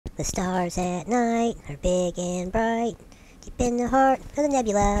The stars at night are big and bright, deep in the heart of the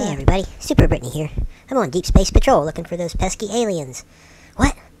nebula. Hey everybody, Super Britney here. I'm on Deep Space Patrol looking for those pesky aliens.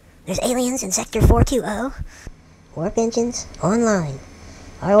 What? There's aliens in Sector 420? Warp engines online.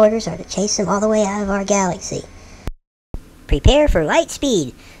 Our orders are to chase them all the way out of our galaxy. Prepare for light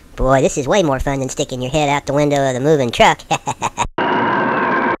speed. Boy, this is way more fun than sticking your head out the window of the moving truck.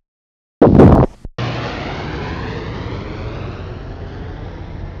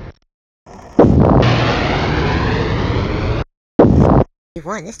 You've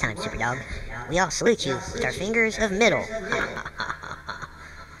won this time, Superdog. We all salute you with our fingers of middle.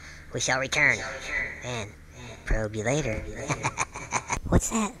 We shall return. And probulator. What's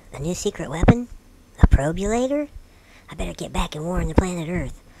that? A new secret weapon? A probulator? I better get back and warn the planet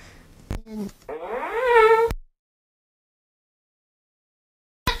Earth. And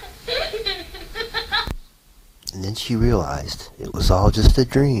then she realized it was all just a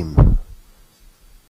dream.